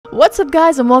What's up,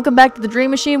 guys, and welcome back to the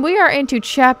Dream Machine. We are into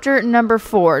chapter number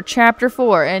 4. Chapter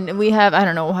 4, and we have, I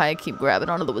don't know why I keep grabbing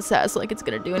onto the sass like it's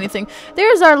gonna do anything.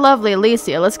 There's our lovely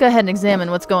Alicia. Let's go ahead and examine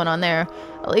what's going on there.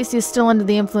 Alicia's still under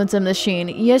the influence of the machine.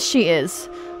 Yes, she is,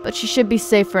 but she should be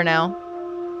safe for now.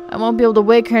 I won't be able to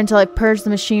wake her until I purge the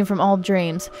machine from all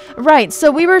dreams. Right,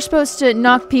 so we were supposed to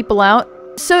knock people out.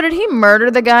 So did he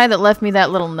murder the guy that left me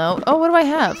that little note? Oh, what do I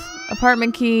have?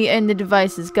 Apartment key and the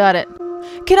devices. Got it.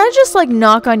 Can I just, like,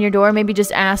 knock on your door? Maybe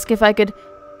just ask if I could...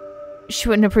 She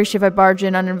wouldn't appreciate if I barge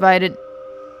in uninvited.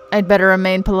 I'd better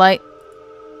remain polite.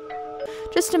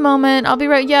 Just a moment. I'll be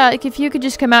right... Yeah, like, if you could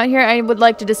just come out here, I would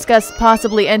like to discuss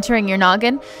possibly entering your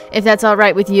noggin. If that's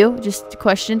alright with you. Just a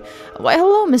question. Why,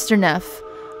 hello, Mr. Neff.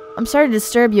 I'm sorry to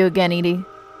disturb you again, Edie.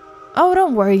 Oh,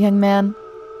 don't worry, young man.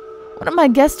 One of my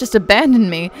guests just abandoned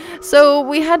me, so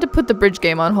we had to put the bridge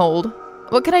game on hold.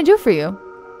 What can I do for you?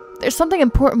 There's something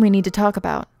important we need to talk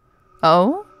about.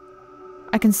 Oh?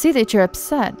 I can see that you're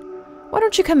upset. Why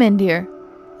don't you come in, dear?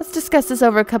 Let's discuss this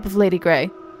over a cup of Lady Grey.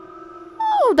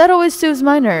 Oh, that always soothes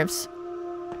my nerves.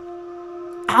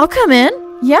 I'll come in.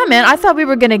 Yeah, man, I thought we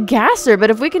were gonna gas her,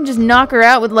 but if we can just knock her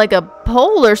out with like a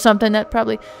pole or something, that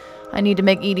probably... I need to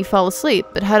make Edie fall asleep,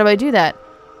 but how do I do that?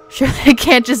 Sure, I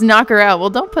can't just knock her out.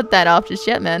 Well, don't put that off just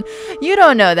yet, man. You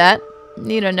don't know that.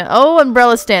 You don't know. Oh,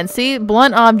 umbrella stand. See?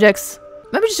 Blunt objects.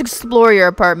 Maybe just explore your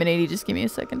apartment, Edie. Just give me a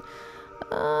second.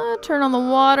 Turn on the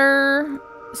water.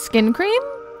 Skin cream?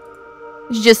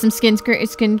 It's just some skin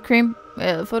cream.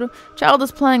 Photo. Child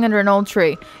is playing under an old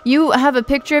tree. You have a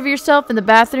picture of yourself in the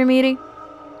bathroom, Edie?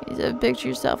 You have a picture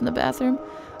of yourself in the bathroom?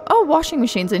 Oh, washing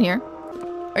machine's in here.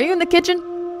 Are you in the kitchen?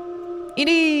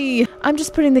 Edie! I'm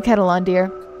just putting the kettle on,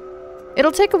 dear.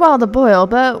 It'll take a while to boil,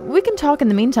 but we can talk in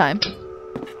the meantime.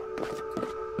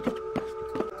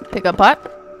 Pick up pot.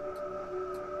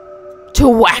 To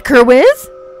whack her with?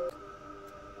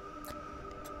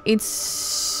 Eat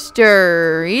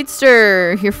stir. Eat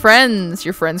stir. Your friends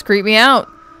creep me out.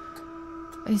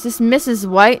 Is this Mrs.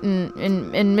 White and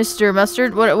Mr.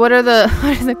 Mustard? What are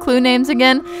the Clue names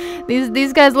again?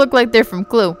 These guys look like they're from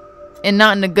Clue. And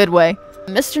not in a good way.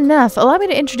 Mr. Neff, allow me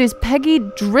to introduce Peggy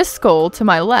Driscoll to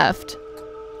my left.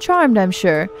 Charmed, I'm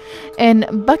sure.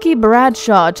 And Bucky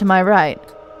Bradshaw to my right.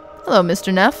 Hello,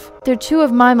 Mr. Neff. They're two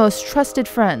of my most trusted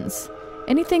friends.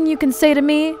 Anything you can say to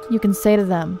me, you can say to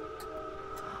them.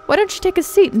 Why don't you take a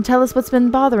seat and tell us what's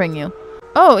been bothering you?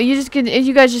 Oh, you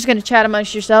guys just gonna chat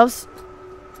amongst yourselves?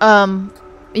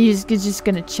 You just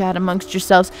gonna chat amongst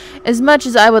yourselves? As much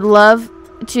as I would love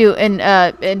to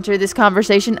enter this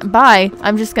conversation, bye.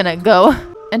 I'm just gonna go.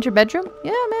 Enter bedroom?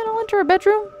 Yeah, man, I'll enter a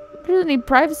bedroom. Doesn't need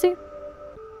privacy.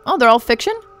 Oh, they're all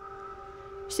fiction?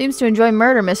 Seems to enjoy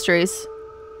murder mysteries.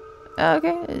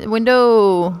 Okay,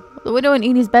 window. The window in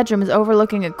Edie's bedroom is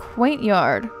overlooking a quaint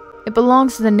yard. It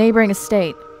belongs to the neighboring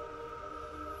estate.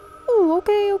 Ooh,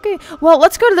 okay. Well,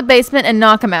 let's go to the basement and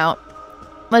knock him out.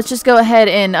 Let's just go ahead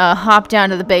and hop down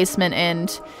to the basement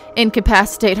and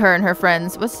incapacitate her and her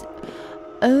friends.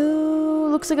 Oh,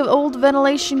 looks like an old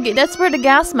ventilation gate. That's where the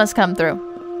gas must come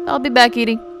through. I'll be back,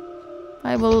 Edie.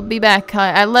 I will be back.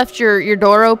 I left your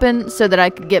door open so that I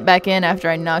could get back in after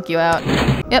I knock you out.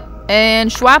 Yep,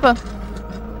 and schwappa.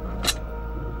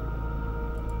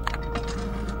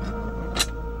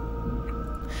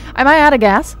 Am I out of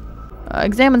gas?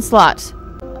 Examine slot.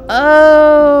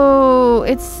 Oh,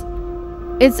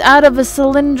 it's out of a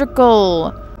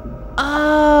cylindrical.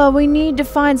 Oh, we need to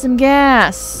find some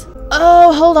gas.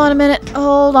 Oh, hold on a minute.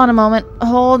 Hold on a moment.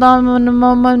 Hold on a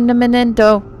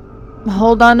momento.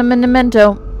 Hold on a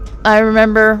momento. I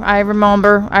remember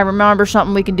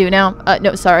something we can do now.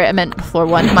 No, sorry, I meant floor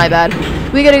 1. My bad.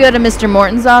 We gotta go to Mr.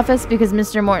 Morton's office because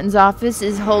Mr. Morton's office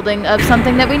is holding of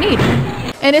something that we need.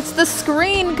 And it's the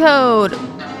screen code.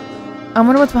 I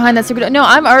wonder what's behind that secret. No,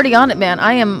 I'm already on it, man.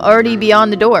 I am already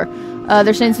beyond the door.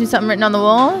 There seems to be something written on the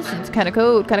wall. It's kind of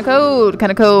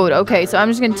code. Okay, so I'm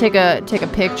just gonna take a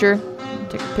picture.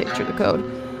 Take a picture of the code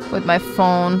with my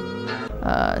phone.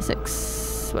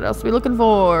 6. What else are we looking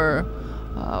for?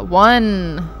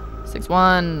 1.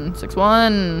 61.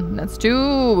 61. That's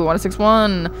 2. We want a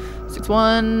 61.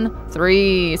 61.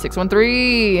 3.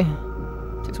 613.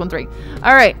 613.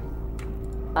 All right.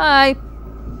 Bye.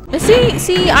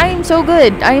 See, I am so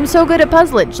good. I am so good at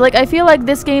puzzlage. Like, I feel like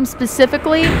this game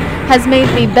specifically has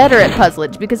made me better at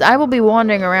puzzlage because I will be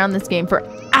wandering around this game for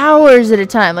hours at a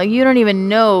time. Like, you don't even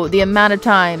know the amount of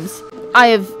times I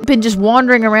have been just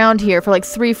wandering around here for like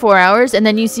 3-4 hours, and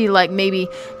then you see like maybe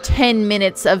 10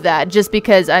 minutes of that just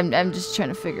because I'm just trying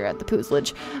to figure out the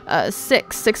puzzlage.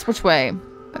 6 which way?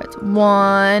 It's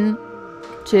 1,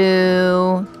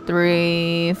 2,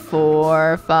 3,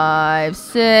 4, 5,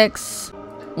 6.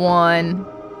 1,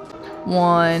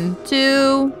 1,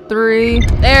 2, 3.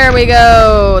 There we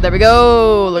go. There we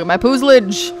go. Look at my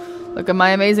puzzlage. Look at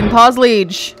my amazing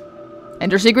puzzlage.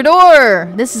 Enter secret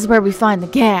door. This is where we find the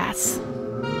gas.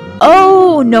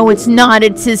 Oh, no, it's not.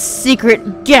 It's his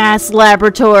secret gas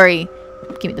laboratory.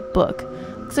 Give me the book.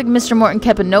 Looks like Mr. Morton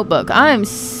kept a notebook. I'm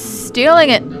stealing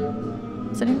it.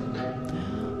 Is it here?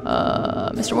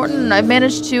 Mr. Morton, I've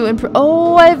managed to improve.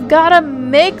 Oh, I've got to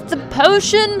make the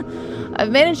potion. I've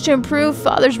managed to improve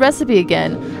Father's recipe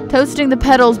again. Toasting the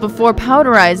petals before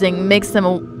powderizing makes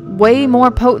them way more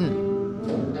potent.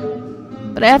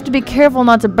 But I have to be careful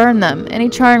not to burn them. Any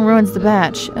charring ruins the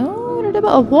batch.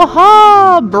 Oh,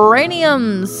 waha!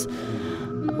 Brainiums!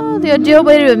 The ideal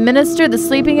way to administer the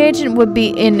sleeping agent would be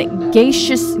in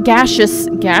gaseous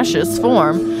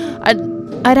form.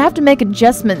 I'd have to make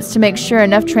adjustments to make sure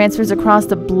enough transfers across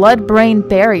the blood-brain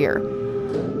barrier.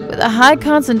 With a high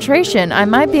concentration, I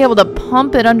might be able to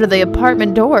pump it under the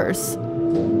apartment doors.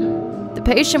 The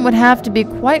patient would have to be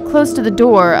quite close to the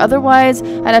door, otherwise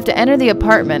I'd have to enter the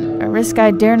apartment, a risk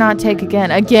I dare not take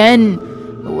again. Again!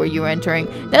 Where you entering?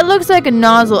 That looks like a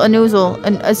nozzle, a noozle,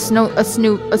 a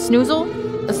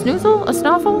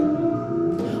snuffle?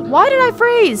 Why did I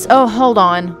freeze? Oh, hold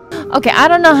on. Okay, I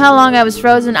don't know how long I was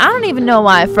frozen. I don't even know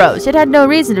why I froze. It had no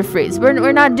reason to freeze.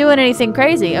 We're not doing anything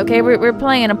crazy, okay? We're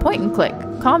playing a point and click.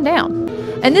 Calm down.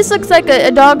 And this looks like a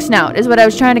dog snout is what I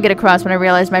was trying to get across when I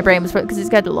realized my brain was frozen, because he's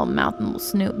got a little mouth and a little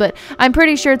snoot. But I'm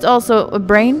pretty sure it's also a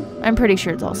brain. I'm pretty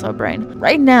sure it's also a brain.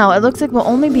 Right now, it looks like we'll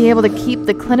only be able to keep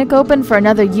the clinic open for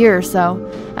another year or so.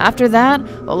 After that,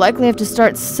 we'll likely have to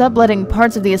start subletting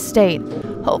parts of the estate.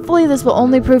 Hopefully, this will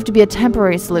only prove to be a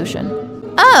temporary solution.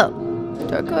 Oh!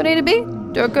 Door code A to B?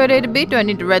 Door code A to B? Do I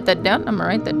need to write that down? I'm gonna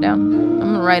write that down.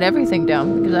 I'm gonna write everything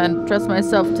down because I don't trust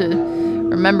myself to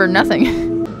remember nothing.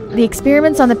 The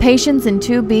experiments on the patients in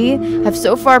 2B have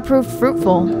so far proved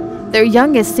fruitful. Their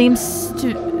youngest seems to...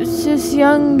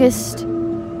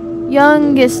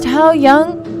 Youngest. How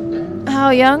young?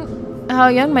 How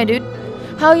young, my dude?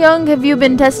 How young have you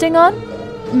been testing on?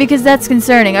 Because that's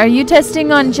concerning. Are you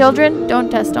testing on children? Don't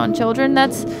test on children.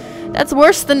 That's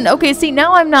worse than... Okay, see,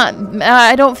 now I'm not...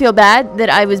 I don't feel bad that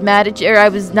I was mad at you, or I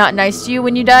was not nice to you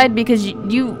when you died, because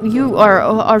you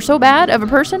are so bad of a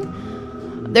person.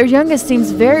 Their youngest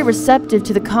seems very receptive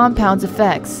to the compound's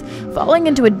effects, falling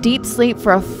into a deep sleep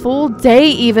for a full day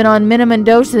even on minimum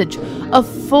dosage. A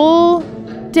full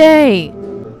day!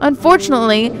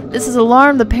 Unfortunately, this has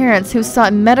alarmed the parents who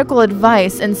sought medical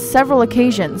advice on several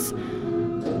occasions.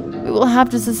 We will have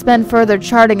to suspend further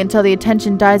charting until the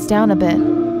attention dies down a bit.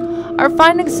 Our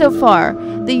findings so far: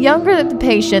 the younger the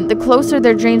patient, the closer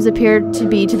their dreams appear to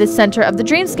be to the center of the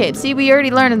dreamscape. See, we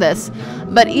already learned this.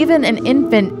 But even an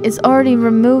infant is already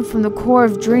removed from the core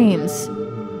of dreams.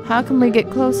 How can we get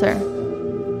closer?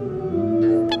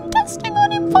 Been testing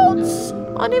on infants,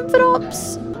 on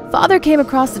infants. Father came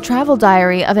across the travel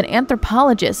diary of an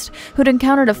anthropologist who'd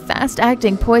encountered a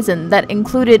fast-acting poison that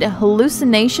included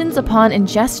hallucinations upon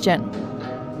ingestion.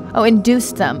 Oh,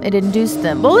 induced them. It induced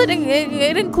them. Well, it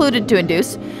included to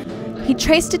induce. He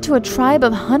traced it to a tribe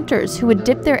of hunters who would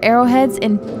dip their arrowheads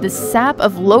in the sap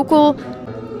of local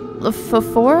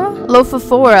Lophophora,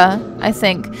 I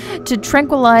think, to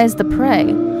tranquilize the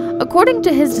prey. According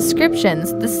to his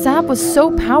descriptions, the sap was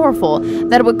so powerful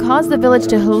that it would cause the village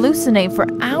to hallucinate for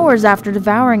hours after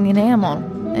devouring an animal.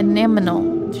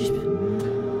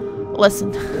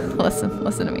 Listen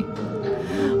to me.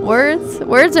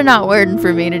 Words are not wording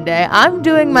for me today. I'm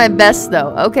doing my best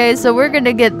though, okay? So we're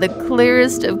gonna get the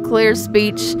clearest of clear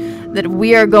speech that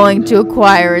we are going to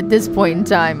acquire at this point in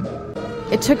time.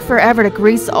 It took forever to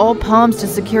grease all palms to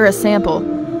secure a sample.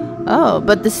 Oh,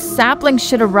 but the sapling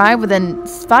should arrive within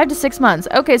 5 to 6 months.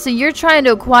 Okay, so you're trying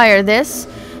to acquire this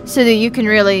so that you can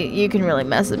really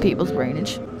mess with people's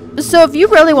brainage. So if you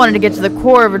really wanted to get to the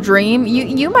core of a dream,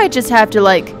 you might just have to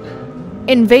like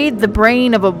invade the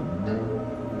brain of a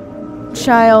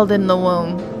child in the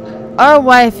womb. Our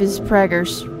wife is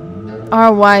preggers.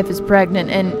 Our wife is pregnant,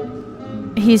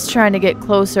 and he's trying to get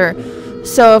closer.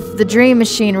 So if the dream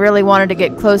machine really wanted to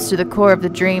get close to the core of the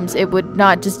dreams, it would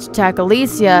not just attack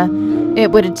Alicia, it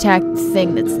would attack the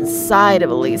thing that's inside of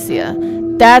Alicia.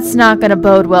 That's not gonna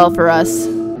bode well for us.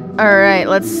 Alright,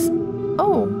 let's...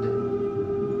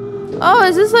 Oh,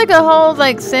 is this like a whole,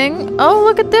 like, thing? Oh,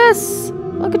 look at this!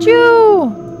 Look at you!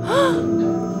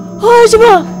 Oh,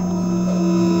 Isabel!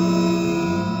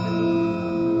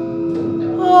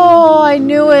 Oh, I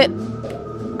knew it.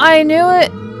 I knew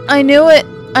it. I knew it.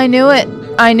 I knew it.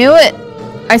 I knew it.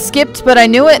 I skipped, but I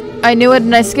knew it. I knew it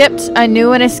and I skipped. I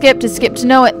knew and I skipped. I skipped to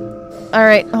know it.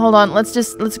 Alright, hold on.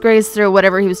 Let's graze through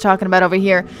whatever he was talking about over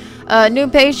here. New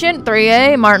patient,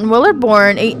 3A, Martin Willard,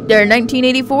 born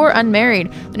 1984,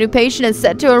 unmarried. The new patient is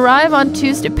set to arrive on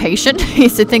Tuesday. Patient? He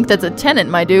used to think that's a tenant,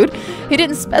 my dude. He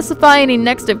didn't specify any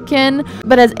next of kin,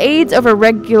 but has aids over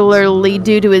regularly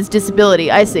due to his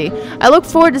disability. I see. I look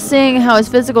forward to seeing how his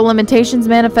physical limitations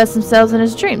manifest themselves in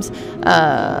his dreams.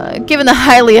 Given the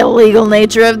highly illegal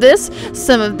nature of these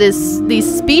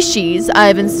species,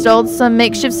 I've installed some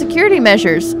makeshift security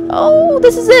measures. Oh,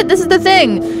 this is it. This is the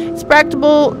thing.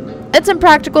 It's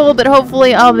impractical, but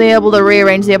hopefully I'll be able to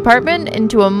rearrange the apartment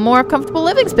into a more comfortable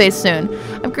living space soon.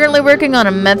 I'm currently working on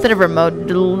a method of remote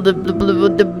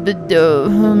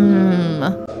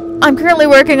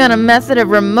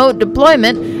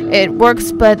deployment. It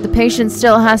works, but the patient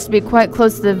still has to be quite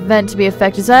close to the vent to be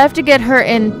effective. So I have to get her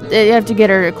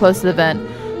close to the vent.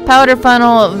 Powder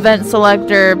funnel, vent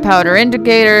selector, powder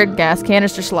indicator, gas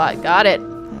canister slot. Got it.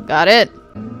 Got it.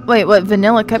 Wait, what?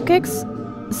 Vanilla cupcakes?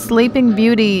 Sleeping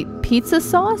Beauty pizza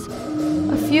sauce?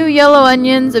 A few yellow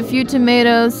onions, a few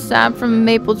tomatoes, sap from a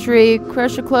maple tree,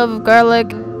 crush a clove of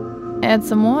garlic, add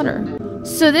some water.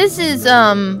 So this is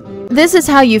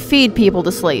how you feed people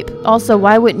to sleep. Also,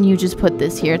 why wouldn't you just put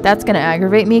this here? That's gonna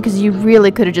aggravate me because you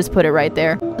really could have just put it right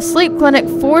there. A sleep clinic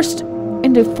forced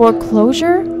into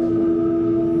foreclosure?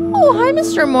 Oh, hi,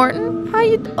 Mr. Morton. How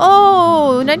you?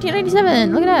 Oh,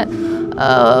 1997. Look at that.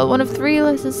 One of 3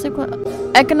 licensed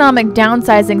economic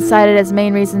downsizing cited as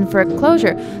main reason for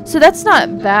closure. So that's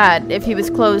not bad if he was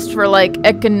closed for like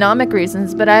economic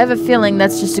reasons, but I have a feeling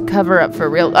that's just a cover up for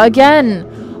real. Again,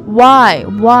 why?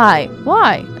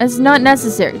 It's not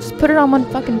necessary. Just put it on one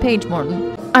fucking page,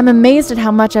 Morton. I'm amazed at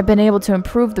how much I've been able to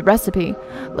improve the recipe.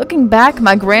 Looking back,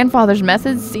 my grandfather's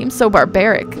methods seem so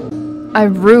barbaric. I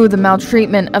rue the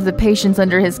maltreatment of the patients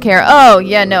under his care. Oh,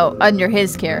 yeah, no, under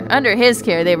his care. Under his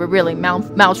care, they were really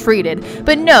maltreated.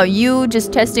 But no, you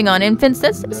just testing on infants,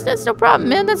 that's no problem,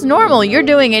 man. That's normal. You're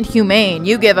doing it humane.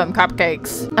 You give them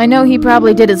cupcakes. I know he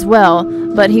probably did as well,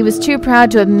 but he was too proud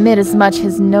to admit as much.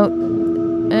 His note...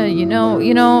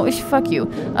 fuck you.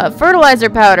 Fertilizer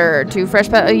powder, 2 fresh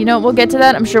powder. We'll get to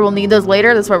that. I'm sure we'll need those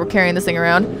later. That's why we're carrying this thing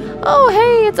around. Oh,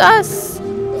 hey, it's us.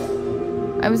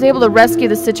 I was able to rescue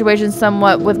the situation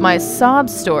somewhat with my sob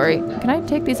story. Can I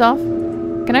take these off?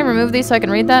 Can I remove these so I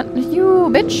can read that? You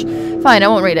bitch. Fine, I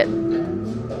won't read it.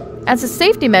 As a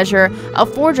safety measure, I'll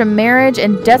forge a marriage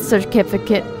and death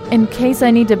certificate in case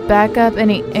I need to back up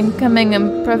any incoming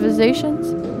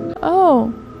improvisations.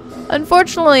 Oh.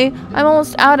 Unfortunately, I'm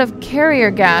almost out of carrier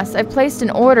gas. I've placed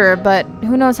an order, but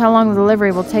who knows how long the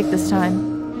delivery will take this time.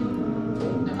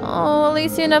 Oh,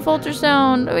 Alicia, enough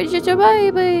ultrasound. It's just a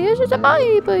baby. It's just a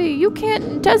baby. You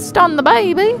can't test on the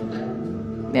baby.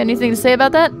 You got anything to say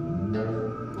about that?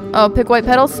 Oh, pick white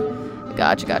petals?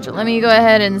 Gotcha. Let me go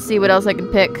ahead and see what else I can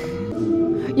pick.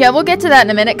 Yeah, we'll get to that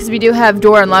in a minute, because we do have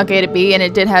door unlock A to B, and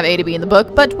it did have A to B in the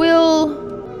book, but we'll...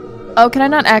 Oh, can I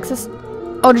not access...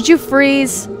 Oh, did you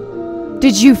freeze?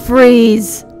 Did you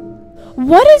freeze?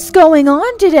 What is going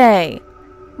on today?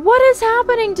 What is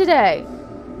happening today?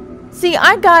 See,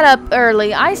 I got up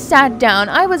early, I sat down,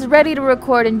 I was ready to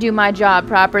record and do my job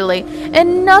properly,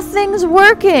 and nothing's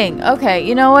working. Okay,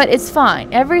 you know what? It's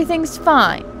fine. Everything's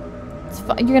fine. It's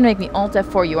fine. You're gonna make me Alt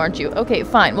F4 you, aren't you? Okay,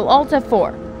 fine. Well, Alt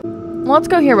F4. Well, let's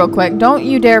go here real quick. Don't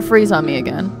you dare freeze on me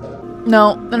again.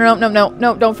 No,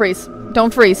 don't freeze.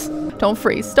 Don't freeze. Don't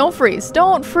freeze. Don't freeze.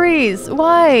 Don't freeze.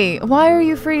 Why? Why are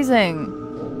you freezing?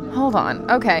 Hold on.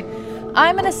 Okay.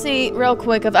 I'm gonna see real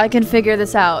quick if I can figure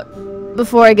this out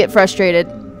before I get frustrated,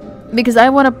 because I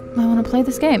wanna play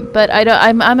this game, but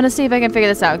I'm gonna see if I can figure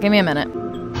this out. Give me a minute.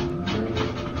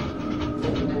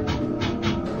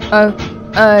 I'm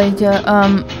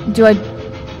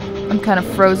kind of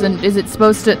frozen. Is it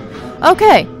supposed to?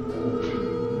 Okay.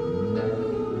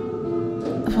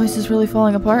 The place is really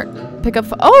falling apart. Pick up.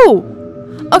 Oh!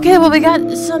 Okay, well, we got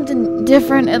something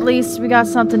different. At least we got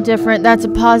something different. That's a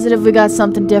positive. We got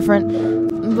something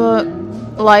different. But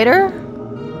lighter?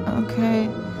 Okay.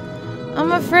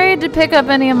 I'm afraid to pick up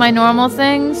any of my normal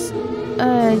things.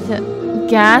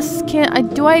 Gas?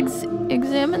 Do I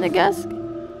examine the gas?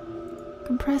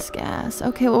 Compressed gas.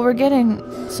 Okay, well, we're getting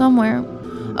somewhere.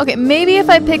 Okay, maybe if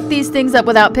I pick these things up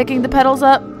without picking the petals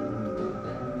up.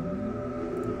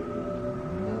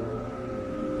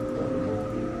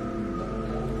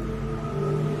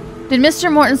 Did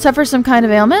Mr. Morton suffer some kind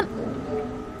of ailment?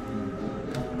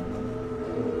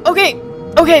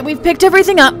 Okay, we've picked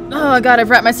everything up. Oh god, I've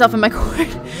wrapped myself in my cord.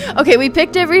 Okay, we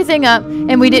picked everything up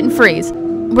and we didn't freeze.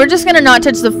 We're just gonna not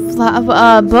touch the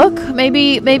book.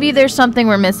 Maybe there's something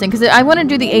we're missing, because I want to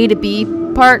do the A to B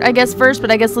part, I guess, first,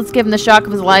 but I guess let's give him the shock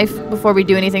of his life before we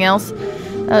do anything else.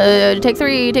 Take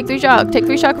three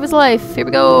shock of his life. Here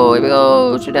we go.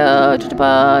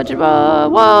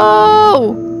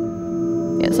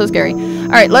 Whoa! Yeah, so scary. All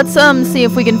right, let's see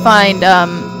if we can find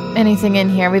anything in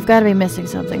here. We've got to be missing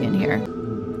something in here.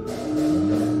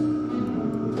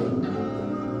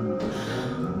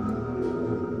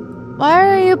 Why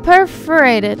are you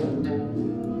perforated?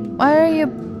 Why are you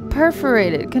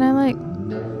perforated? Can I like...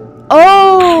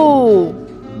 Oh!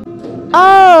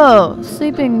 Oh!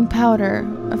 Sleeping powder.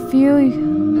 A few...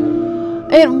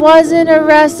 It wasn't a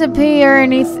recipe or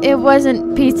anything. It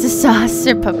wasn't pizza sauce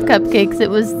or cupcakes. It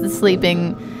was the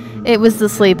sleeping... It was the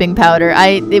sleeping powder.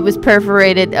 It was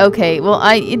perforated. Okay, well,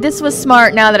 this was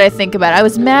smart now that I think about it. I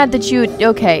was mad that you...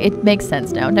 Okay, it makes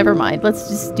sense now. Never mind. Let's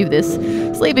just do this.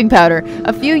 Sleeping powder.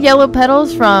 A few yellow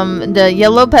petals from the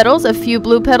yellow petals. A few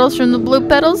blue petals from the blue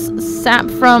petals. Sap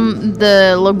from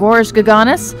the Logorus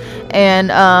Gaganus. And,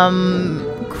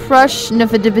 Crush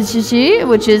Nefidibishi,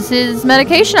 which is his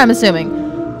medication, I'm assuming.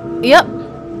 Yep.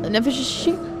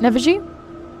 Nefishi?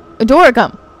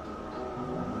 Adoricum.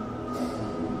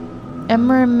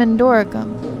 Emrymendoricum.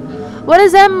 What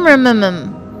is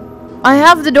Emrymum? I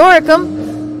have the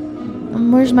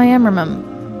Doricum. Where's my Emrymum?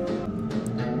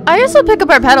 I guess we'll pick up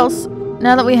our petals.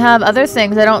 Now that we have other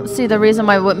things, I don't see the reason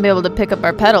why I wouldn't be able to pick up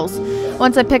our petals.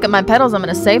 Once I pick up my petals, I'm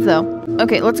going to save, though.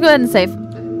 Okay, let's go ahead and save.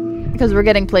 Because we're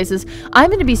getting places. I'm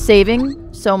going to be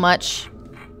saving so much.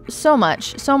 So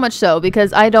much so,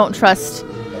 because I don't trust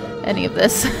any of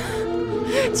this.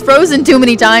 It's frozen too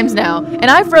many times now.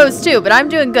 And I froze too, but I'm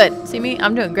doing good. See me?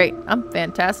 I'm doing great. I'm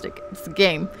fantastic. It's the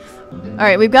game.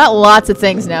 Alright, we've got lots of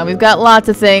things now. We've got lots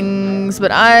of things,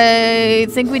 but I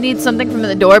think we need something from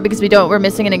the door because we're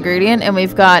missing an ingredient, and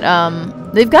we've got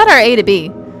our A to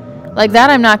B. Like that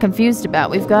I'm not confused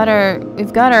about. We've got our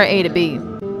A to B.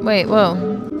 Wait, whoa.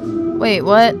 Wait,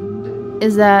 what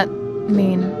does that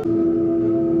mean?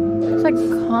 It's like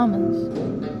commas.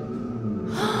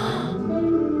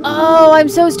 Oh, I'm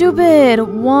so stupid.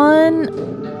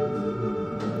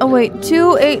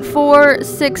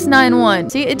 284691.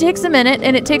 See, it takes a minute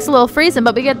and it takes a little freezing,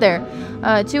 but we get there.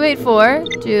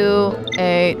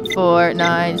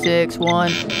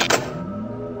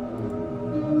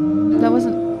 284961. That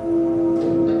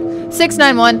wasn't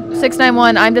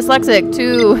 691. I'm dyslexic.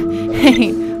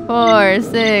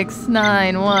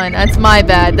 284691. That's my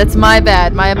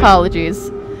bad. My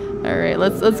apologies. All right,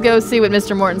 let's go see what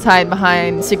Mr. Morton's hiding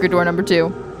behind secret door number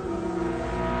 2.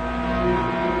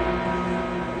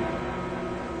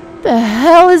 The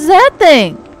hell is that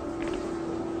thing?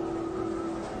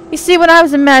 You see, when I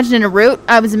was imagining a root,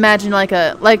 I was imagining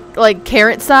like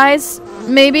carrot size,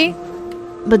 maybe.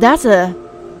 But it's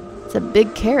a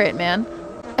big carrot, man.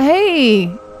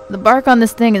 Hey, the bark on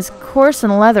this thing is coarse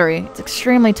and leathery. It's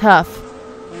extremely tough.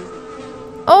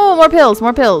 Oh, more pills.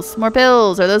 Are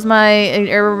those my...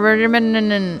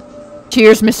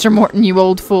 Cheers, Mr. Morton, you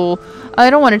old fool. I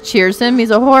don't want to cheers him.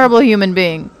 He's a horrible human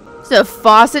being. Is the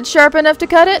faucet sharp enough to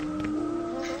cut it?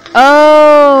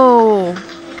 Oh!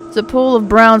 It's a pool of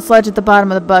brown sludge at the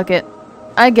bottom of the bucket.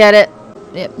 I get it.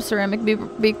 Yep, ceramic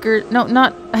beaker. No,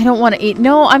 not... I don't want to eat.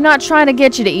 No, I'm not trying to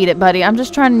get you to eat it, buddy. I'm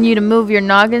just trying you to move your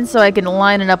noggin so I can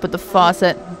line it up with the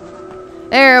faucet.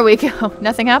 There we go.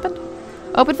 Nothing happened?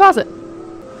 Open faucet.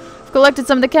 Collected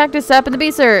some of the cactus sap in the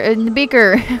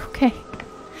beaker.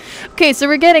 Okay, so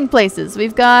we're getting places.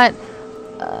 We've got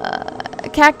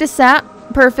cactus sap.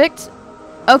 Perfect.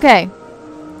 Okay.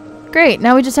 Great.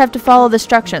 Now we just have to follow the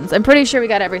instructions. I'm pretty sure we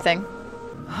got everything.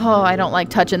 Oh, I don't like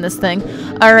touching this thing.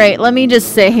 All right, let me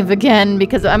just save again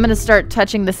because I'm going to start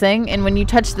touching the thing. And when you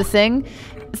touch the thing,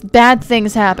 bad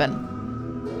things happen.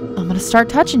 I'm going to start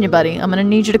touching you, buddy. I'm going to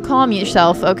need you to calm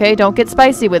yourself, okay? Don't get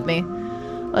spicy with me.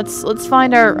 Let's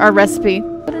find our recipe.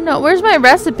 I don't know. Where's my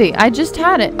recipe? I just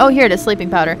had it. Oh, here it is. Sleeping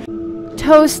powder.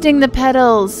 Toasting the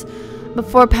petals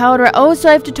before powder. Oh, so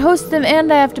I have to toast them and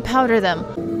I have to powder them.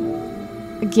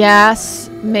 Gas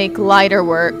make lighter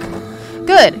work.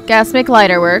 Good. Gas make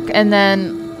lighter work. And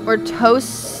then we're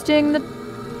toasting the...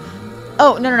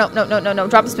 Oh, no.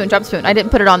 Drop the spoon. I didn't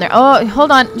put it on there. Oh,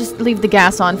 hold on. Just leave the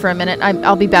gas on for a minute.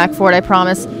 I'll be back for it. I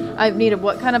promise. I needed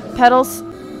what kind of petals?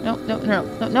 No.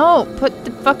 Put the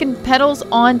fucking petals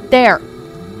on there.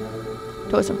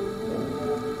 Toast them.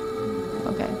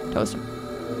 Okay, toast them.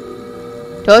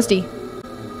 Toasty.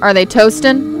 Are they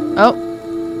toasting? Oh.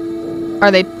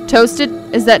 Are they toasted?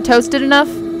 Is that toasted enough?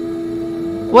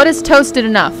 What is toasted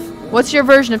enough? What's your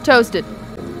version of toasted?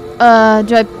 Do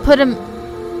I put them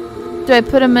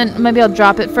in? Maybe I'll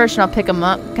drop it first and I'll pick them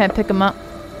up. Can I pick them up?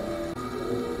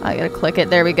 I gotta click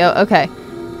it. There we go. Okay.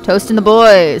 Toasting the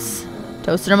boys.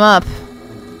 Toasting them up.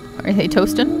 Are they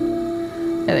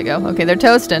toasting? There they go. Okay, they're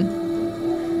toasting.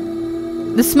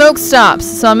 The smoke stops,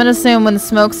 so I'm gonna assume when the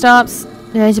smoke stops,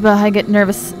 I get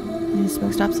nervous. The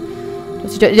smoke stops.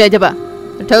 They're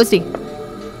toasty.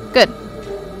 Good.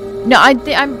 No, I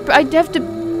have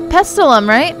to pestle them,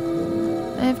 right?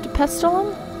 I have to pestle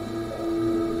them.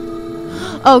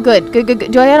 Oh, good.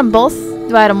 Do I add them both?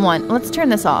 Do I add them one? Let's turn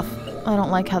this off. I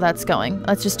don't like how that's going.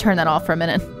 Let's just turn that off for a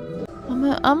minute. I'm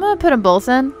gonna put them both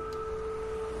in.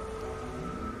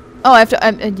 Oh, I have to.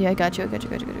 Yeah, I got you.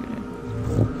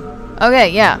 Okay,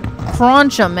 yeah.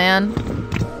 Crunch them, man.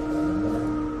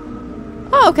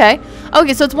 Oh, okay.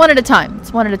 Okay, so it's one at a time.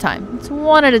 It's one at a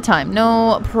time.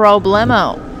 No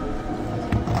problemo.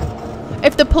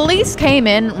 If the police came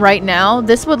in right now,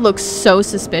 this would look so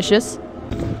suspicious.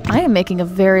 I am making a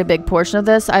very big portion of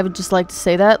this. I would just like to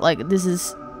say that. Like, this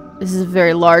is a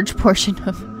very large portion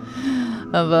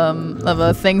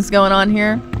of things going on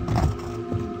here.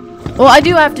 Well, I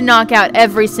do have to knock out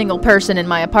every single person in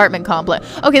my apartment complex.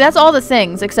 Okay, that's all the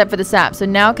things except for the sap. So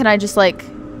now can I just like...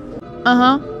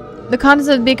 The contents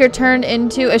of the beaker turned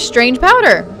into a strange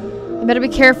powder. I better be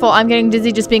careful. I'm getting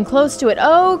dizzy just being close to it.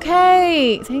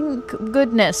 Okay. Thank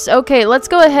goodness. Okay, let's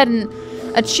go ahead and...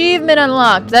 Achievement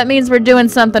unlocked. That means we're doing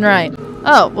something right.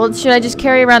 Oh, well, should I just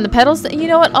carry around the petals? You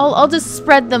know what? I'll just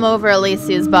spread them over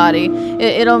Alicia's body.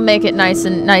 It'll make it nice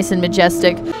and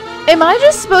majestic. Am I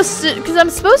just supposed to... Because I'm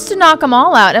supposed to knock them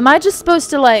all out. Am I just supposed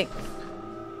to, like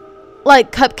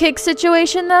cupcake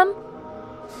situation them?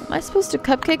 Am I supposed to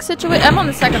cupcake situate? I'm on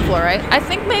the second floor, right? I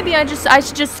think maybe I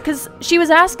should just... Because she was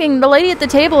asking... The lady at the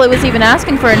table, it was even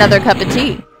asking for another cup of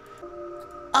tea.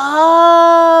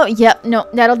 Oh, yep. No,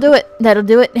 that'll do it. That'll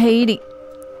do it. Hey, Edie.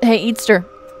 Hey, Eatster.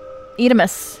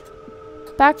 Eatimus.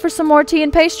 Back for some more tea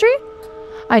and pastry?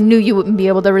 I knew you wouldn't be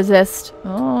able to resist.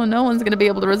 Oh, no one's going to be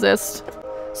able to resist.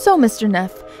 So, Mr.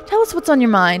 Neff, tell us what's on your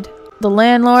mind. The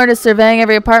landlord is surveying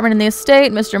every apartment in the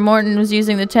estate. Mr. Morton was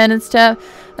using the tenant's tab.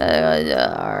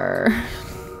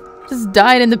 Just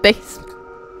died in the basement.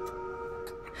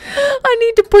 I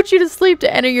need to put you to sleep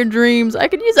to enter your dreams. I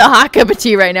could use a hot cup of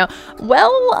tea right now.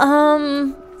 Well,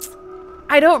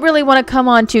 I don't really want to come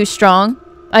on too strong.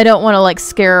 I don't want to, like,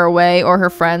 scare her away or her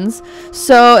friends.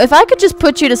 So, if I could just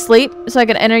put you to sleep so I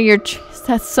can enter your...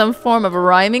 That's some form of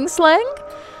rhyming slang?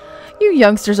 You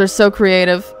youngsters are so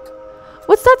creative.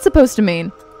 What's that supposed to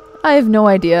mean? I have no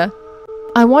idea.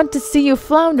 I want to see you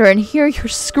flounder and hear your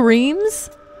screams?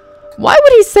 Why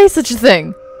would he say such a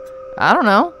thing? I don't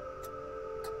know.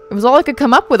 It was all I could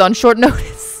come up with on short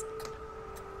notice.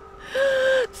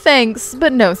 Thanks,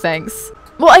 but no thanks.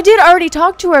 Well, I did already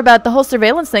talk to her about the whole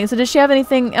surveillance thing, so does she have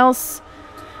anything else?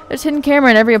 There's a hidden camera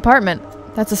in every apartment.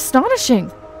 That's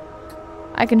astonishing.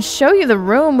 I can show you the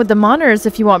room with the monitors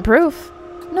if you want proof.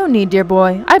 No need, dear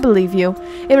boy. I believe you.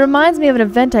 It reminds me of an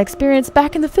event I experienced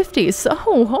back in the 50s.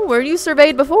 Oh, where you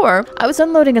surveyed before? I was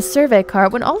unloading a survey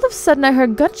cart when all of a sudden I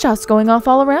heard gunshots going off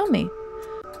all around me.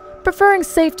 Preferring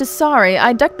safe to sorry,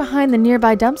 I ducked behind the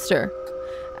nearby dumpster.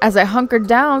 As I hunkered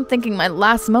down, thinking my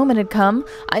last moment had come,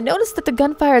 I noticed that the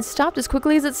gunfire had stopped as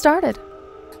quickly as it started.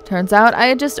 Turns out I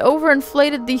had just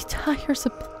overinflated the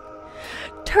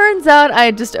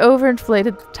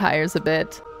tires a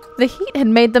bit. The heat had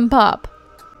made them pop.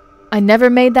 I never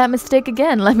made that mistake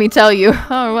again, let me tell you.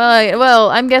 Oh, well,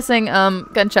 I'm guessing,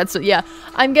 gunshots, yeah.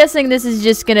 I'm guessing this is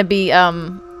just gonna be,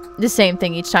 the same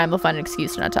thing each time. They'll find an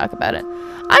excuse to not talk about it.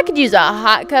 I could use a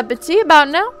hot cup of tea about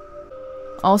now.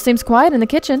 All seems quiet in the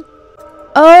kitchen.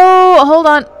 Oh, hold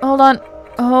on.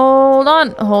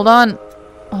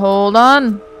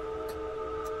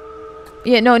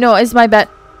 Yeah, no, it's my bet.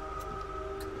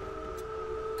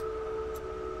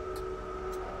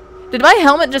 Did my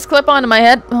helmet just clip onto my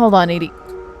head? Hold on, Edie.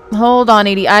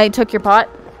 I took your pot.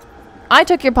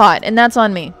 And that's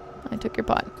on me. I took your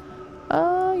pot.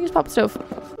 Use pop stove.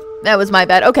 That was my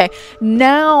bad. Okay,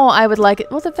 now I would like it.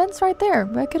 Well, the vent's right there.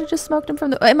 I could have just smoked him from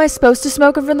the... Am I supposed to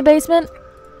smoke him from the basement?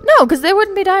 No, because there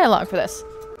wouldn't be dialogue for this.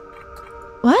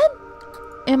 What?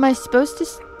 Am I supposed to...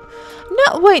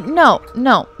 No, wait, no.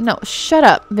 Shut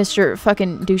up, Mr.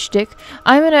 fucking douche dick.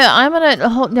 I'm gonna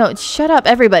hold... No, shut up,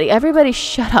 everybody. Everybody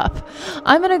shut up.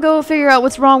 I'm gonna go figure out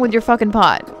what's wrong with your fucking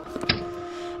pot.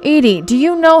 Edie, do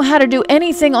you know how to do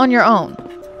anything on your own?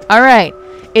 Alright.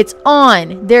 It's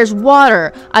on. There's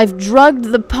water. I've drugged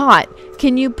the pot.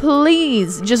 Can you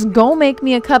please just go make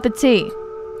me a cup of tea?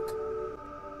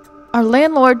 Our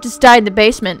landlord just died in the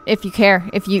basement, if you care.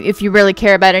 If you really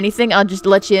care about anything, I'll just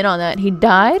let you in on that. He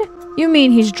died? You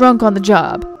mean he's drunk on the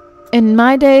job? In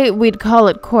my day, we'd call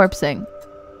it corpsing.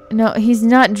 No, he's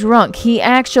not drunk. He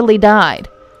actually died.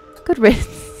 Good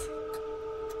riddance.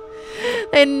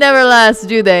 They never last,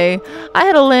 do they? I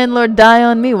had a landlord die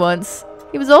on me once.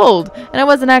 He was old, and I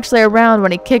wasn't actually around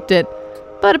when he kicked it.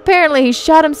 But apparently he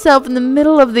shot himself in the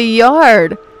middle of the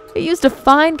yard. He used a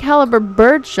fine caliber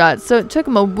bird shot, so it took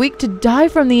him a week to die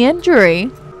from the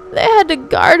injury. They had to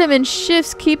guard him in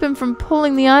shifts, keep him from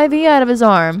pulling the IV out of his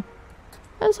arm.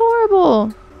 That's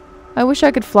horrible. I wish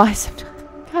I could fly sometime.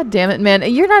 God damn it, man.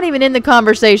 You're not even in the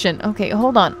conversation. Okay,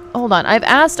 hold on. Hold on. I've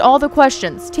asked all the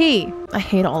questions. T. I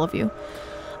hate all of you.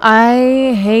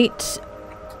 I hate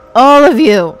all of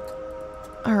you.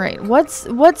 Alright, what's...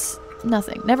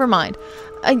 Nothing. Never mind.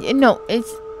 No,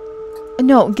 it's...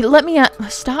 No, let me...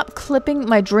 stop clipping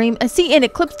my dream... See, and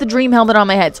it clips the dream helmet on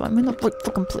my head, so I'm in the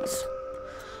fucking place.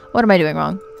 What am I doing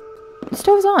wrong? The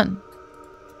stove's on.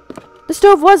 The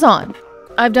stove was on.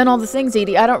 I've done all the things,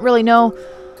 Edie. I don't really know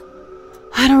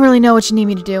what you need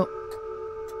me to do.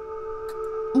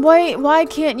 Why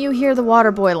can't you hear the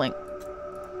water boiling?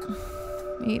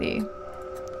 Edie.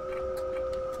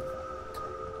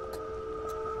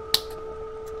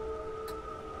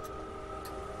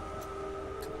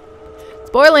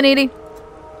 It's boiling, Edie.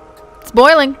 It's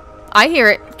boiling. I hear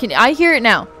it. I hear it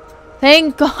now.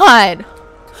 Thank God.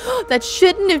 That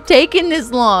shouldn't have taken this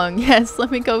long. Yes,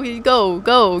 let me go,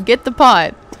 get the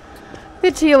pot.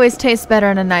 Good tea always tastes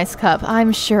better in a nice cup.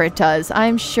 I'm sure it does.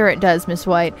 I'm sure it does, Miss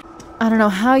White. I don't know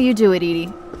how you do it,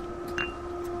 Edie.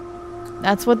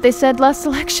 That's what they said last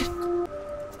election.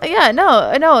 Yeah,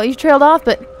 no, you trailed off,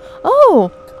 but...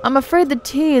 Oh, I'm afraid the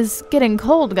tea is getting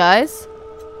cold, guys.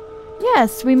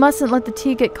 Yes, we mustn't let the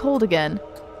tea get cold again.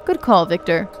 Good call,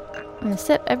 Victor.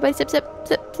 Sip, everybody sip, sip,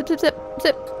 sip, sip, sip, sip,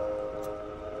 sip.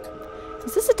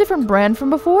 Is this a different brand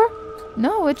from before?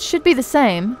 No, it should be the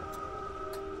same.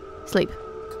 Sleep.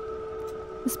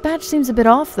 This batch seems a bit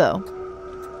off, though.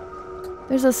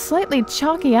 There's a slightly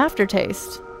chalky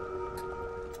aftertaste.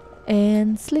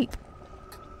 And sleep.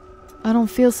 I don't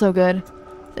feel so good.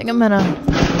 I think I'm gonna...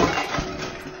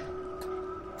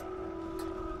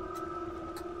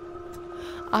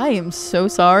 I am so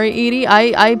sorry, Edie.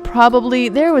 I probably...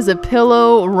 There was a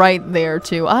pillow right there,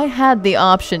 too. I had the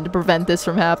option to prevent this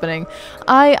from happening.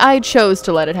 I chose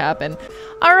to let it happen.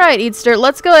 Alright, Eadster,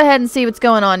 let's go ahead and see what's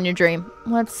going on in your dream.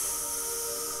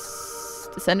 Let's...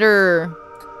 Descender...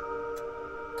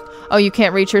 Oh, you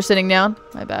can't reach her sitting down?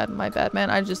 My bad, man.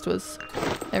 I just was...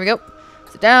 There we go.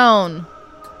 Sit down.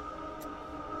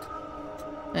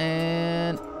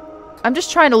 And... I'm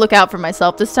just trying to look out for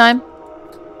myself this time.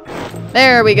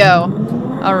 There we go.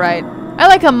 Alright. I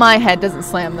like how my head doesn't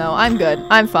slam, though. I'm good.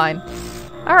 I'm fine.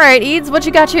 Alright, Eads, what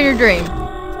you got here in your dream?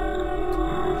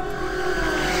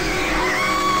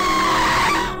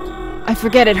 I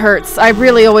forget it hurts. I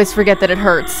really always forget that it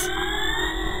hurts.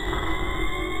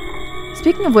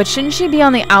 Speaking of which, shouldn't she be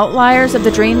on the outliers of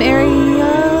the dream area?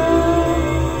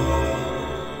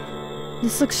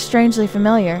 This looks strangely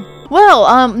familiar.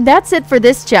 Well, that's it for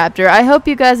this chapter. I hope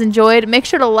you guys enjoyed. Make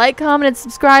sure to like, comment, and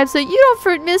subscribe so you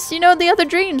don't miss, the other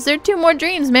dreams. There are 2 more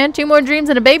dreams, man. 2 more dreams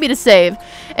and a baby to save.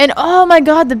 And, oh my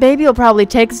god, the baby will probably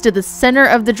take us to the center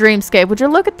of the dreamscape. Would you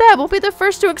look at that? We'll be the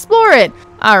first to explore it.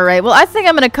 Alright, well, I think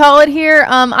I'm going to call it here.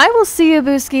 I will see you,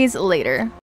 Booskies, later.